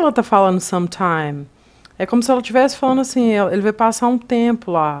 Por que ela está falando some time? É como se ela estivesse falando assim, ele vai passar um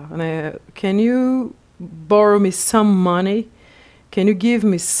tempo lá, né? Can you borrow me some money? Can you give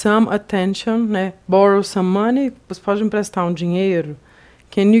me some attention? Né? Borrow some money? Você pode me emprestar um dinheiro?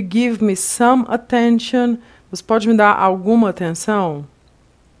 Can you give me some attention? Você pode me dar alguma atenção?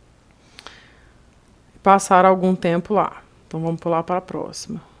 Passar algum tempo lá. Então vamos pular para a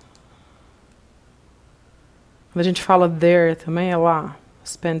próxima. Quando a gente fala there também é lá.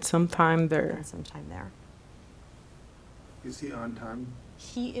 Spend some time there. Spend some time there. Is he on time,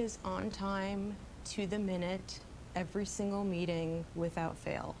 He is on time, to the minute, every single meeting without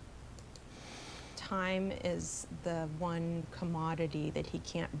fail. Time is the one commodity that he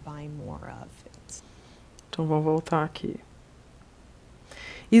can't buy more of. Então vamos voltar aqui.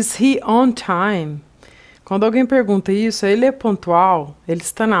 Is he on time? Quando alguém pergunta isso, ele é pontual? Ele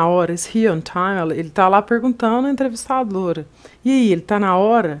está na hora? Is he on time? Ele está lá perguntando à entrevistadora. E aí, ele está na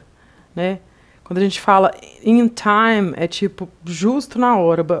hora? Né? Quando a gente fala in time, é tipo justo na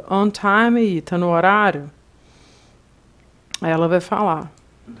hora. But on time, aí, está no horário? Aí ela vai falar.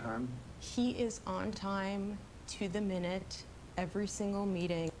 He is on time, to the minute, every single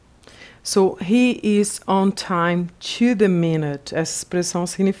meeting. So, he is on time to the minute. Essa expressão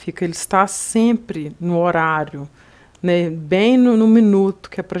significa ele está sempre no horário, né? Bem no minuto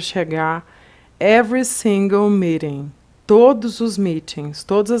que é para chegar. Every single meeting. Todos os meetings,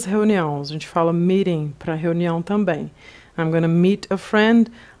 todas as reuniões. A gente fala meeting para reunião também. I'm gonna meet a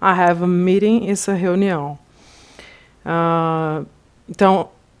friend. I have a meeting. Isso é reunião. Então,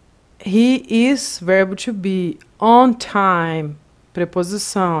 he is, verbo to be, on time.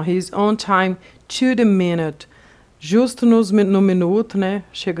 Preposição, he's on time to the minute. Justo no minuto, né?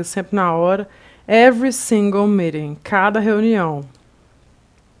 Chega sempre na hora. Every single meeting. Cada reunião.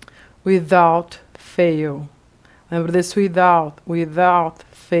 Without fail. Lembra desse without? Without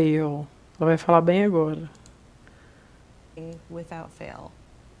fail. Ela vai falar bem agora. Without fail.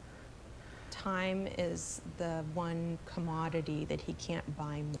 Time is the one commodity that he can't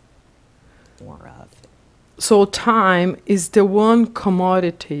buy more of. So time is the one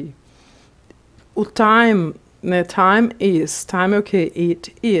commodity. O time, né? Time is. Time é o quê?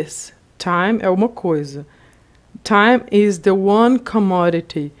 It is. Time é uma coisa. Time is the one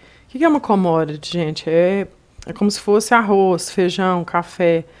commodity. O que é uma commodity, gente? É como se fosse arroz, feijão,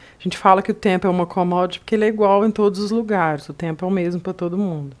 café. A gente fala que o tempo é uma commodity porque ele é igual em todos os lugares. O tempo é o mesmo para todo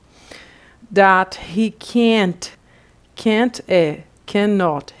mundo. That he can't. Can't é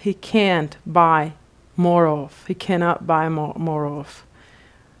cannot. He can't buy more of. He cannot buy more of.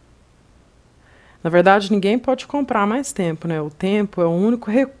 Na verdade, ninguém pode comprar mais tempo, né? O tempo é o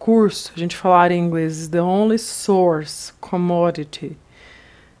único recurso. A gente falar em inglês, is the only source, commodity.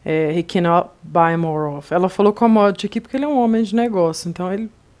 He cannot buy more of. Ela falou commodity aqui porque ele é um homem de negócio. Então,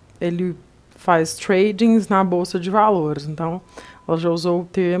 ele faz tradings na bolsa de valores. Então, ela já usou o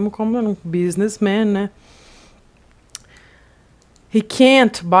termo como um businessman, né? He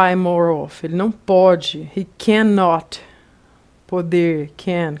can't buy more of. Ele não pode. He cannot. Poder.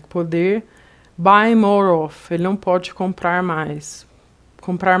 Can. Poder. Buy more of. Ele não pode comprar mais.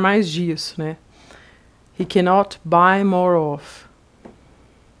 Comprar mais disso, né? He cannot buy more of.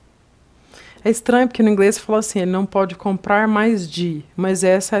 É estranho porque no inglês fala assim, ele não pode comprar mais de. Mas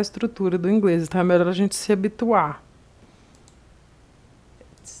essa é a estrutura do inglês. Então é melhor a gente se habituar.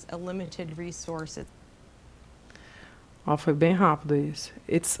 It's a limited resource. Ó, foi bem rápido isso.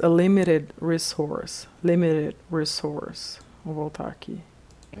 It's a limited resource. Limited resource. Vou voltar aqui.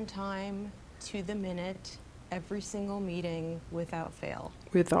 On time, to the minute, every single meeting without fail.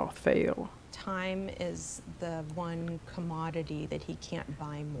 Without fail. Time is the one commodity that he can't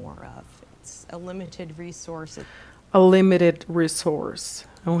buy more of. It's a limited resource. A limited resource.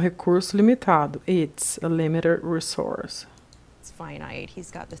 É um recurso limitado. It's a limited resource. It's finite. He's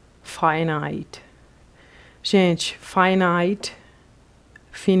got this. Finite. Gente, finite,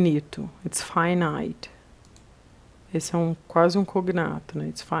 finito. It's finite. Esse é quase um cognato, né?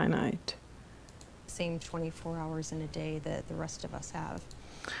 It's finite. Same 24 hours in a day that the rest of us have.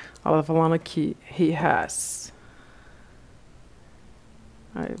 Ela falando aqui, he has.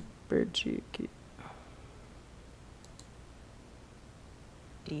 Ai, perdi aqui.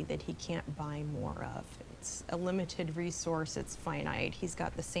 That he can't buy more of. It's a limited resource, it's finite. He's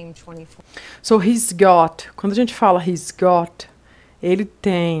got the same 24. So he's got. Quando a gente fala he's got, ele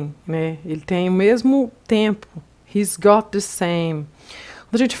tem, né? Ele tem o mesmo tempo. He's got the same.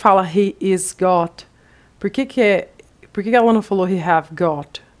 Quando a gente fala he is got, por que ela não falou he have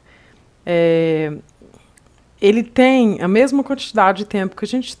got? Ele tem a mesma quantidade de tempo que a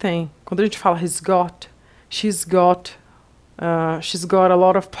gente tem. Quando a gente fala he's got, she's got a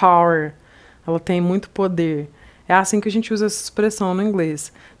lot of power. Ela tem muito poder. É assim que a gente usa essa expressão no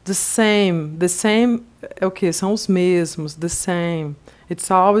inglês. The same. The same é o quê? São os mesmos. The same.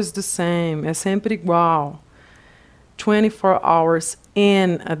 It's always the same. É sempre igual. 24 hours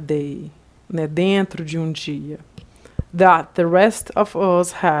in a day. Né? Dentro de um dia. That the rest of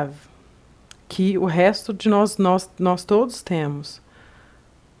us have. Que o resto de nós todos temos.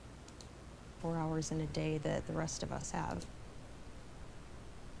 4 hours in a day that the rest of us have.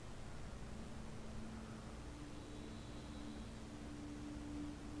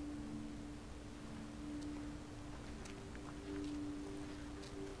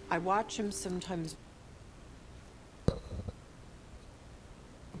 I watch him sometimes.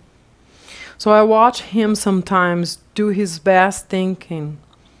 So I watch him sometimes do his best thinking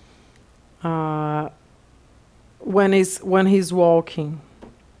when he's walking.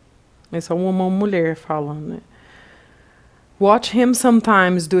 Essa é uma mulher falando, né? Watch him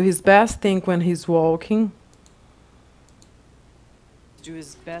sometimes do his best think when he's walking. Do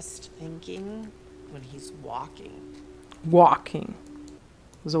his best thinking when he's walking. Walking.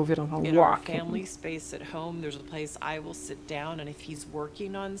 Os ouviram falar In our walking. family space at home, there's a place I will sit down, and if he's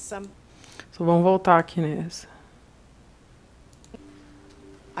working on something, So vamos voltar aqui nesse.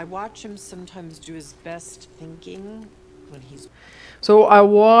 I watch him sometimes do his best thinking when he's. So I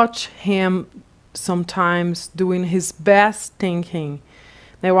watch him sometimes doing his best thinking.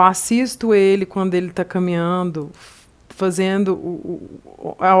 Eu assisto ele quando ele está caminhando, fazendo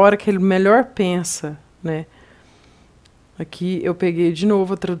a hora que ele melhor pensa, né? Aqui eu peguei de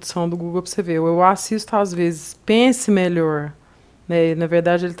novo a tradução do Google para você ver. Eu assisto às vezes, pense melhor. Né? Na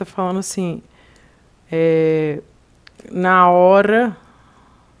verdade ele está falando assim, na hora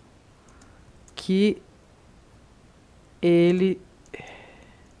que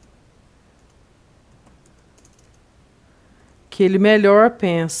ele melhor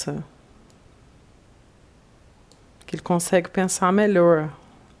pensa, que ele consegue pensar melhor.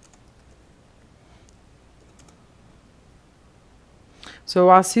 So,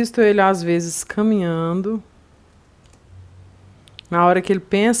 eu assisto ele às vezes caminhando, na hora que ele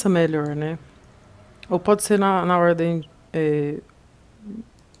pensa melhor, né? Ou pode ser na ordem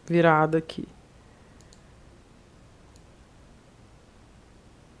virada aqui.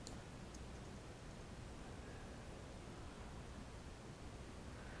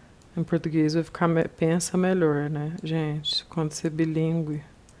 Em português vai ficar pensa melhor, né? Gente, quando você é bilíngue,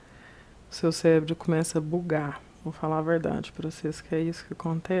 o seu cérebro começa a bugar. Vou falar a verdade para vocês, que é isso que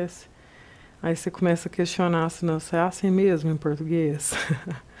acontece. Aí você começa a questionar se não é assim mesmo em português.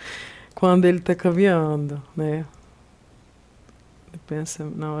 Quando ele está caminhando, né? Ele pensa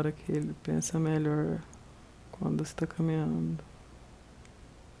na hora que ele pensa melhor quando está caminhando.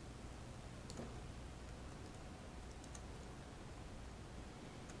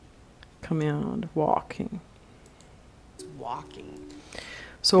 Caminhando, walking. Walking.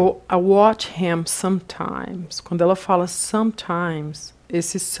 So, I watch him sometimes. Quando ela fala sometimes,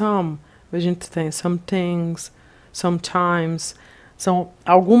 esse some, a gente tem some things, sometimes, são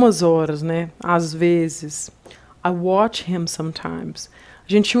algumas horas, né? Às vezes. I watch him sometimes. A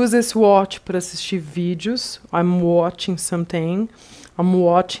gente usa esse watch para assistir vídeos. I'm watching something. I'm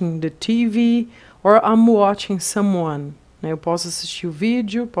watching the TV. Or I'm watching someone. Eu posso assistir o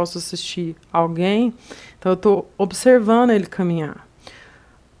vídeo, posso assistir alguém. Então, eu estou observando ele caminhar.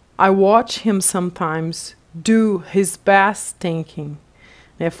 I watch him sometimes do his best thinking.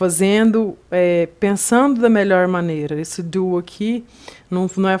 Fazendo, pensando da melhor maneira. Esse do aqui não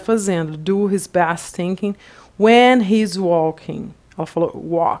é fazendo. Do his best thinking when he's walking. Ela falou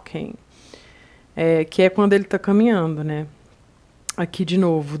walking. Que é quando ele está caminhando, né? Aqui de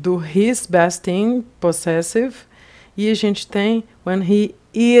novo. Do his best thing, possessive. E a gente tem when he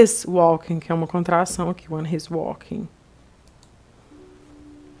is walking, que é uma contração aqui. When he's walking.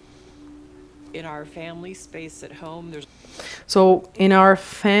 In our family space at home, there's. So, in our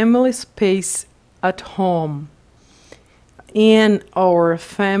family space at home. In our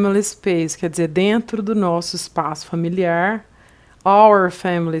family space, quer dizer, dentro do nosso espaço familiar. Our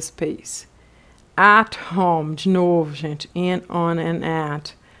family space. At home, de novo, gente. In, on, and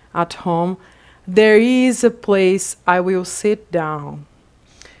at. At home. There is a place I will sit down.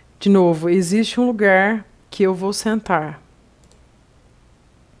 De novo, existe um lugar que eu vou sentar.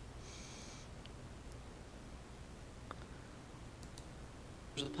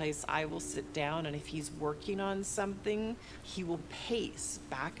 There's a place I will sit down, and if he's working on something, he will pace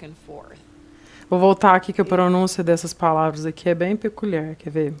back and forth. Vou voltar aqui que a pronúncia dessas palavras aqui é bem peculiar,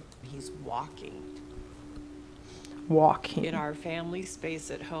 quer ver? He's walking. Walking. In our family space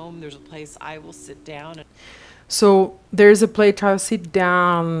at home, there's a place I will sit down. And so, there's a place I'll sit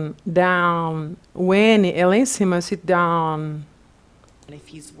down, down. When, é lá em cima, I sit down. And if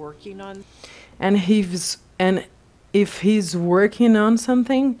he's working on. And if he's working on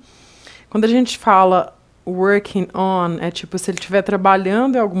something. Quando a gente fala working on, é tipo se ele estiver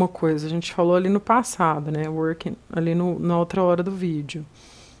trabalhando em alguma coisa. A gente falou ali no passado, né? Working, ali na outra hora do vídeo.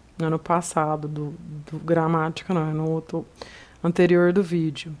 Não é no passado, do gramática, não. É no outro anterior do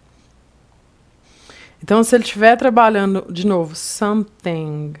vídeo. Então, se ele estiver trabalhando, de novo,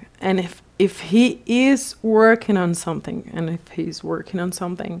 something. And if he is working on something. And if he's working on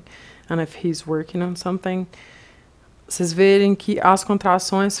something. And if he's working on something. vocês verem que as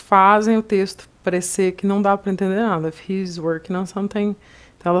contrações fazem o texto parecer que não dá para entender nada. If he's working on something,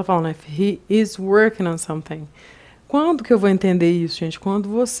 então ela falando, if he is working on something. Quando que eu vou entender isso, gente? Quando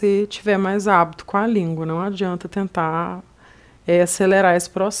você tiver mais hábito com a língua. Não adianta tentar acelerar esse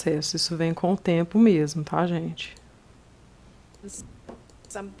processo. Isso vem com o tempo mesmo, tá, gente?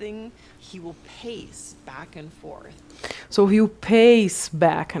 Something, he will pace back and forth. So he'll pace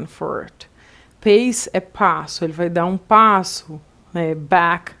back and forth. Pace é passo. Ele vai dar um passo, né,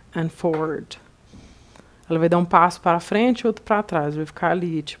 back and forward. Ela vai dar um passo para frente e outro para trás. Vai ficar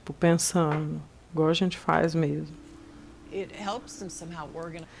ali, tipo, pensando. Igual a gente faz mesmo. It helps him somehow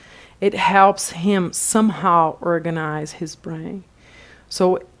organize. It helps him somehow organize his brain.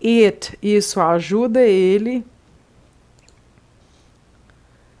 So isso ajuda ele.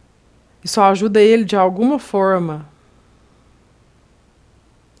 Isso ajuda ele de alguma forma.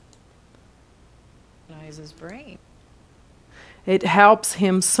 Organize his brain. It helps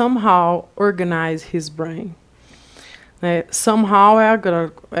him somehow organize his brain. Somehow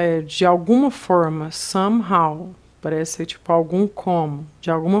é de alguma forma. Somehow. Parece tipo algum como.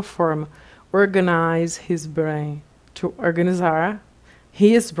 De alguma forma. Organize his brain. To organizar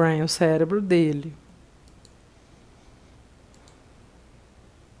his brain, o cérebro dele.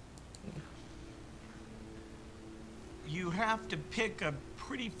 You have to pick a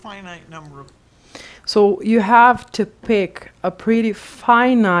pretty finite number of. So you have to pick a pretty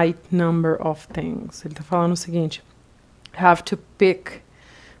finite number of things. Ele está falando o seguinte: have to pick.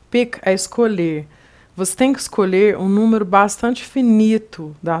 Pick é escolher. Você tem que escolher um número bastante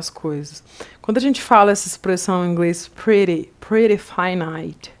finito das coisas. Quando a gente fala essa expressão em inglês pretty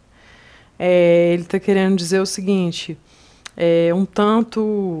finite, ele está querendo dizer o seguinte: um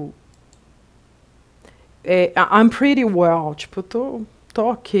tanto. I'm pretty well, tipo, eu tô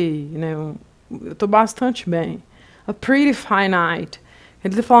ok, né? Eu tô bastante bem. A pretty finite.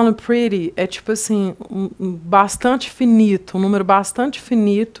 Ele tá falando pretty, é tipo assim, bastante finito, um número bastante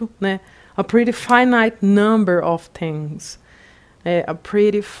finito, né? A pretty finite number of things. A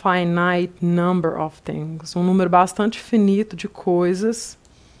pretty finite number of things. Um número bastante finito de coisas.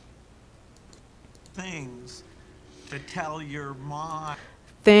 Things to tell your mind.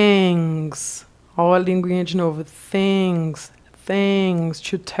 Things. Olha a linguinha de novo. Things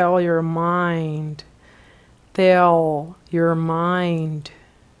to tell your mind. Tell your mind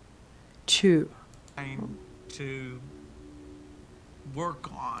to Work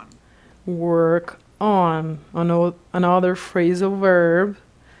on. Work on. Another phrasal verb.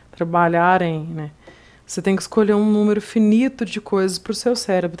 Trabalhar em, né? Você tem que escolher um número finito de coisas para o seu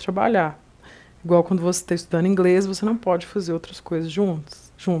cérebro trabalhar. Igual quando você está estudando inglês, você não pode fazer outras coisas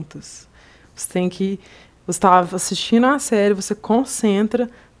juntas. Você tem que... Você está assistindo a série, você concentra,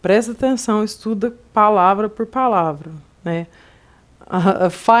 presta atenção, estuda palavra por palavra, né? A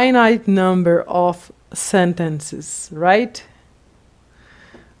finite number of sentences, right?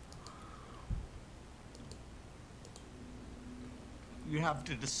 You have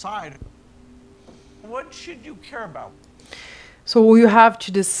to decide what should you care about. So you have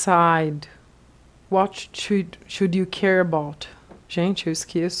to decide what should you care about. Gente, eu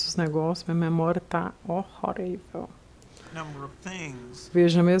esqueço os negócios, minha memória tá horrível. Number of things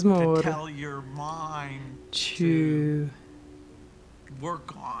Vejo na mesma to hora. tell your mind To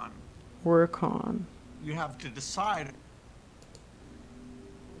work on. work on. You have to decide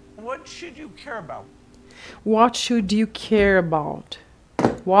what should you care about. What should you care about?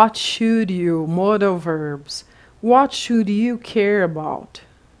 What should you? Modal verbs. What should you care about?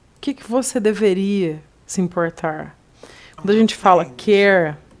 O que você deveria se importar? Quando a gente fala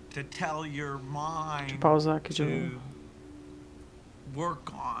care, To tell your mind deixa eu pausar aqui de to novo.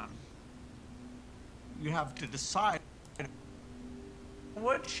 work on. You have to decide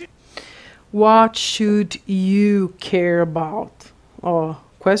what should you care about? Ó,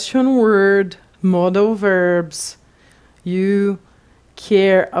 question word, modal verbs. You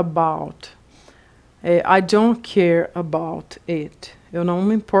care about. I don't care about it. Eu não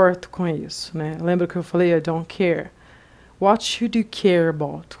me importo com isso, né? Lembra que eu falei I don't care? What should you care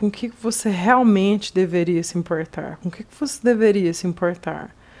about? Com o que você realmente deveria se importar? Com o que você deveria se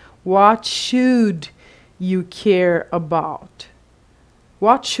importar? What should you care about?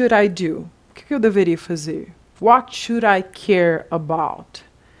 What should I do? O que eu deveria fazer? What should I care about?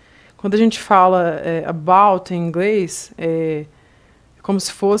 Quando a gente fala about em inglês, é como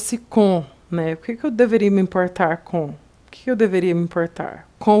se fosse com, né? O que eu deveria me importar com? O que eu deveria me importar?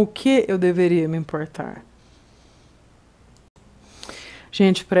 Com o que eu deveria me importar?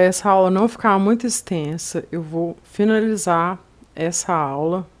 Gente, para essa aula não ficar muito extensa, eu vou finalizar essa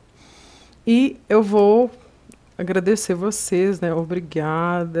aula e eu vou agradecer vocês, né?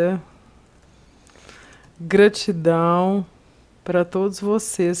 Obrigada. Gratidão para todos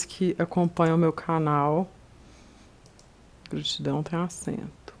vocês que acompanham o meu canal. Gratidão tem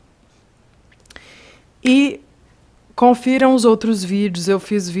acento. E confiram os outros vídeos. Eu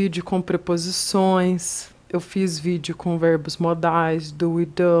fiz vídeo com preposições, eu fiz vídeo com verbos modais, do e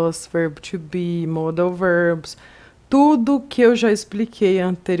does, verbo to be, modal verbs. Tudo que eu já expliquei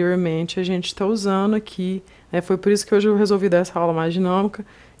anteriormente a gente está usando aqui. Foi por isso que hoje eu resolvi dar essa aula mais dinâmica.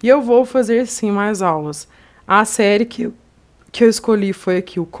 E eu vou fazer sim mais aulas. A série que eu escolhi foi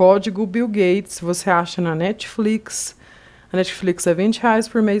aqui, o Código Bill Gates. Você acha na Netflix. A Netflix é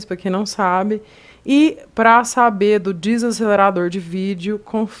R$20 por mês, para quem não sabe. E para saber do desacelerador de vídeo,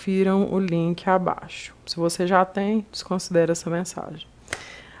 confiram o link abaixo. Se você já tem, desconsidere essa mensagem.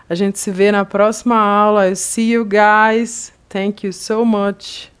 A gente se vê na próxima aula. See you guys. Thank you so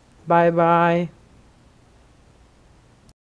much. Bye bye.